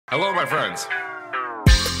Hello, my friends.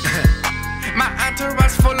 My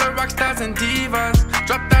entourage full of rock stars and divas.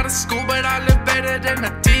 Dropped out of school, but I live better than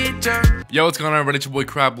a teacher. Yo, what's going on, everybody? It's your boy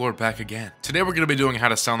Crab Lord back again. Today we're gonna be doing how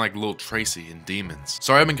to sound like Lil Tracy in Demons.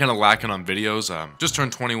 Sorry, I've been kind of lacking on videos. Just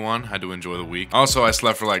turned 21, had to enjoy the week. Also, I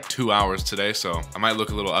slept for like 2 hours today, so I might look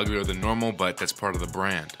a little uglier than normal, but that's part of the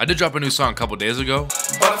brand. I did drop a new song a couple days ago.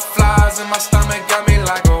 Butterflies in my stomach got me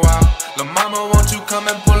like a wow. La mama, won't you come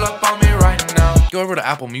and pull up on me right now? Go over to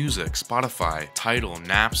Apple Music, Spotify, Tidal,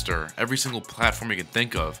 Napster, every single platform you can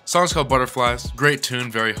think of. Song's called Butterflies. Great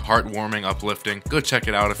tune, very heartwarming, uplifting. Go check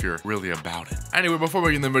it out if you're really about it. Anyway, before we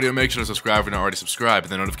get in the video, make sure to subscribe if you're not already subscribed,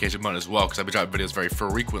 and the notification button as well, because I've been dropping videos very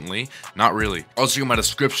frequently. Not really. Also, check out my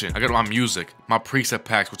description. I got my music, my preset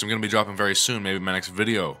packs, which I'm going to be dropping very soon, maybe my next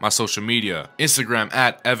video, my social media, Instagram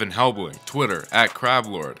at Evan Helbling, Twitter at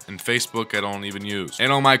Crablord, and Facebook I don't even use.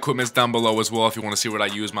 And all my equipment's down below as well if you want to see what I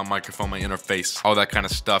use, my microphone, my interface, all that kind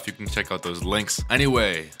of stuff. You can check out those links.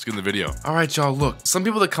 Anyway, let's get in the video. Alright, y'all, look. Some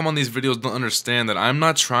people that come on these videos don't understand that I'm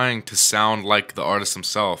not trying to sound like the artist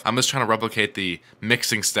himself. I'm just trying to replicate the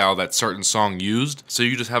mixing style that certain song used, so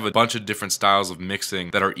you just have a bunch of different styles of mixing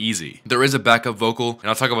that are easy. There is a backup vocal, and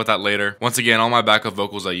I'll talk about that later. Once again, all my backup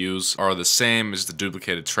vocals I use are the same, it's just a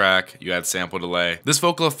duplicated track. You add sample delay. This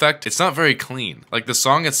vocal effect, it's not very clean. Like, the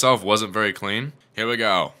song itself wasn't very clean. Here we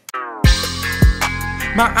go.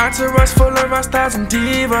 My entourage full of rock stars and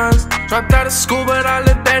divas. Dropped out of school, but I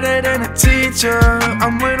live better than a teacher.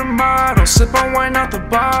 I'm with a model, sip on wine out the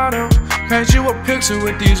bottle. Paint you a picture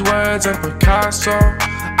with these words of Picasso.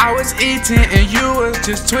 I was eating and you was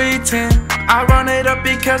just tweeting. I run it up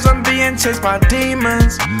because I'm being chased by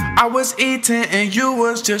demons. I was eating and you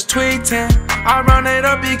was just tweeting. I run it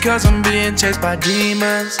up because I'm being chased by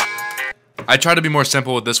demons. I try to be more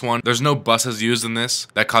simple with this one. There's no buses used in this.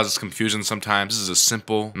 That causes confusion sometimes. This is a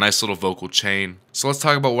simple, nice little vocal chain. So let's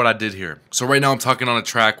talk about what I did here. So right now I'm talking on a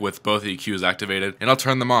track with both EQs activated, and I'll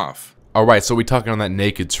turn them off. Alright, so we're talking on that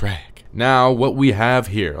naked track. Now, what we have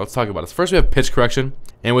here, let's talk about it. First we have pitch correction.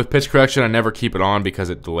 And with pitch correction, I never keep it on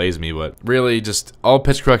because it delays me, but really just all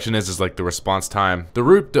pitch correction is like the response time. The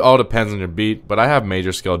root all depends on your beat, but I have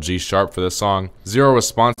major scale G sharp for this song. 0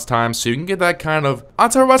 response time, so you can get that kind of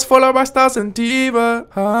entourage full of stars and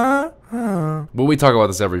diva. But we talk about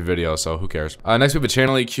this every video, so who cares? Next we have a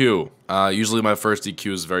channel EQ. Usually my first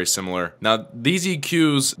EQ is very similar. Now these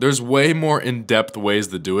EQs, there's way more in-depth ways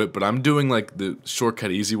to do it, but I'm doing like the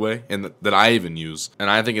shortcut easy way, and that I even use. And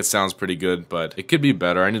I think it sounds pretty good, but it could be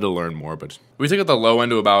better. I need to learn more, but we take out the low end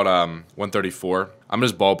to about 134. I'm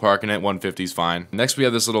just ballparking it, 150 is fine. Next we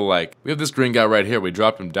have this little we have this green guy right here. We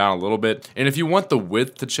dropped him down a little bit. And if you want the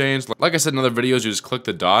width to change, like I said in other videos, you just click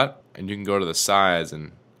the dot and you can go to the sides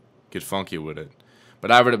and get funky with it.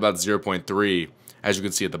 But I have it about 0.3, as you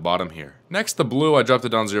can see at the bottom here. Next, the blue, I dropped it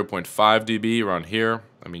down 0.5 dB around here.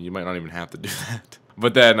 I mean, you might not even have to do that.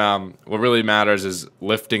 But then what really matters is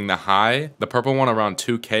lifting the high. The purple one around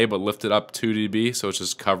 2K, but lift it up 2 dB, so it's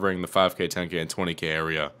just covering the 5K, 10K, and 20K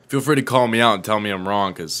area. Feel free to call me out and tell me I'm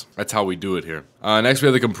wrong, because that's how we do it here. Next we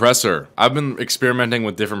have the compressor. I've been experimenting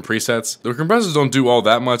with different presets. The compressors don't do all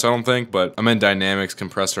that much, I don't think, but I'm in dynamics,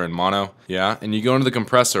 compressor, and mono. Yeah, and you go into the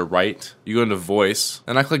compressor, right? You go into voice,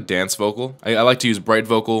 and I click dance vocal. I like to use bright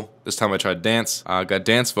vocal. This time I tried dance. Got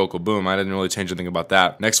dance vocal, boom. I didn't really change anything about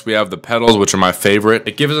that. Next we have the pedals, which are my favorite.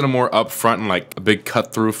 It gives it a more upfront and like a big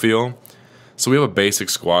cut through feel. So we have a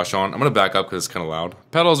basic squash on. I'm gonna back up because it's kind of loud.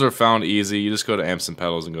 Pedals are found easy. You just go to amps and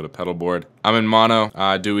pedals and go to pedal board. I'm in mono.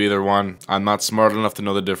 I do either one. I'm not smart enough to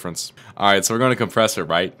know the difference. Alright, so we're going to compressor,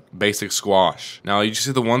 right? Basic squash. Now you just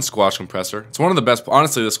see the one squash compressor. It's one of the best.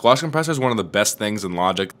 Honestly, the squash compressor is one of the best things in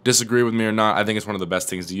Logic. Disagree with me or not, I think it's one of the best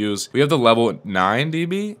things to use. We have the level at 9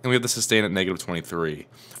 dB and we have the sustain at -23.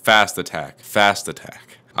 Fast attack. Fast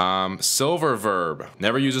attack. Silver verb.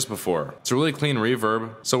 Never used this before. It's a really clean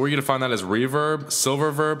reverb. So we're gonna find that as reverb, silver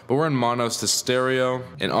verb, but we're in monos to stereo.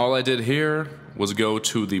 And all I did here was go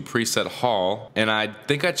to the preset hall, and I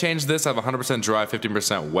think I changed this. I have 100% dry,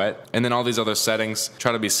 15% wet, and then all these other settings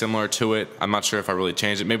try to be similar to it. I'm not sure if I really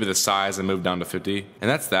changed it. Maybe the size I moved down to 50, and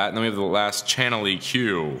that's that. And then we have the last channel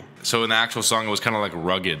EQ. So in the actual song, it was kind of like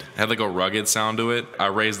rugged. It had like a rugged sound to it. I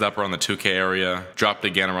raised up around the 2K area, dropped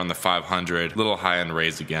again around the 500, little high end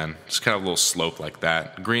raised again. Just kind of a little slope like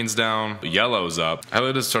that. Green's down, yellow's up. I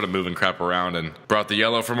just started moving crap around and brought the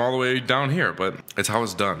yellow from all the way down here, but it's how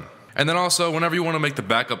it's done. And then also, whenever you want to make the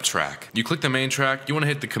backup track, you click the main track, you want to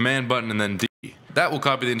hit the command button and then D. That will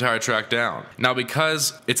copy the entire track down. Now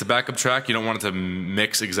because it's a backup track, you don't want it to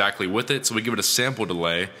mix exactly with it, so we give it a sample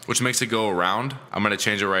delay, which makes it go around. I'm going to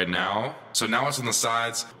change it right now. So now it's on the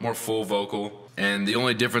sides, more full vocal. And the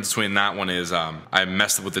only difference between that one is I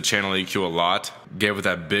messed with the channel EQ a lot. Gave it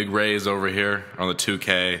that big raise over here on the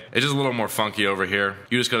 2K. It's just a little more funky over here.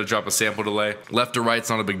 You just gotta drop a sample delay. Left to right's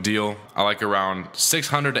not a big deal. I like around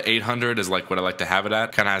 600 to 800 is like what I like to have it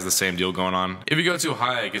at. Kinda has the same deal going on. If you go too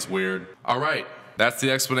high, it gets weird. Alright, that's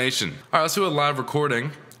the explanation. Alright, let's do a live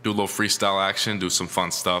recording. Do a little freestyle action, do some fun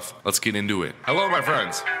stuff. Let's get into it. Hello, my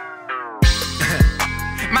friends.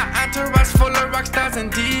 My entourage full of rock stars and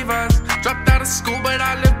divas. Dropped out of school, but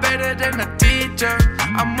I live better than a teacher.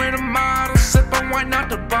 I'm with a model, sipping wine out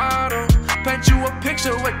the bottle. Paint you a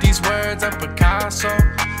picture with these words of Picasso.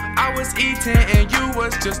 I was eating and you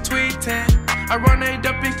was just tweeting. I run it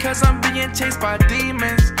up because I'm being chased by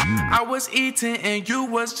demons. I was eating and you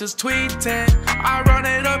was just tweeting. I run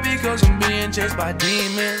it up because I'm being chased by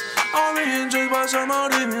demons. I'm being chased by some more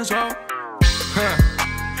demons, oh.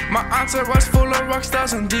 My entourage full of rock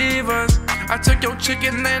stars and divas. I took your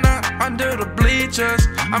chicken and under the bleachers.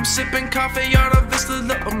 I'm sipping coffee out of this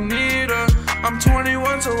little meter. I'm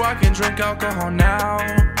 21 so I can drink alcohol now.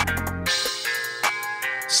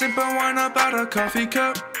 Sipping wine up out a coffee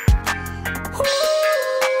cup. Woo.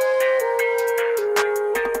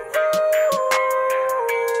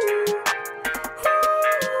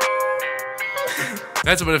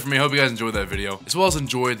 That's about it for me. I hope you guys enjoyed that video, as well as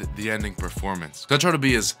enjoyed the ending performance. I try to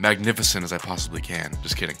be as magnificent as I possibly can.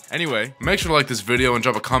 Just kidding. Anyway, make sure to like this video and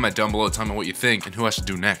drop a comment down below telling me what you think and who I should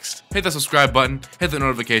do next. Hit that subscribe button, hit the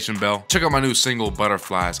notification bell. Check out my new single,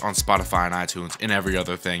 Butterflies, on Spotify and iTunes and every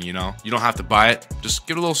other thing, you know? You don't have to buy it, just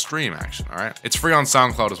give it a little stream action, alright? It's free on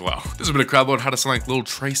SoundCloud as well. This has been a crowd load how to sound like Lil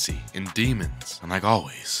Tracy in Demons. And like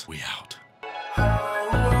always, we out.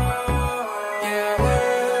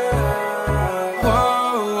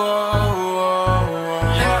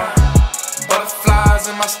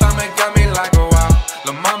 In my stomach got me like a wow.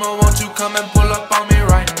 Lil' mama, won't you come and pull up on me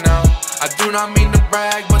right now? I do not mean to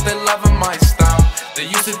brag, but they loving my style. They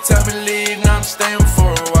used to tell me leave, now I'm staying for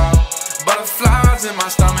a while. Butterflies in my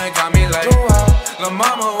stomach got me like a wow. Lil'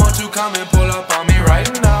 mama,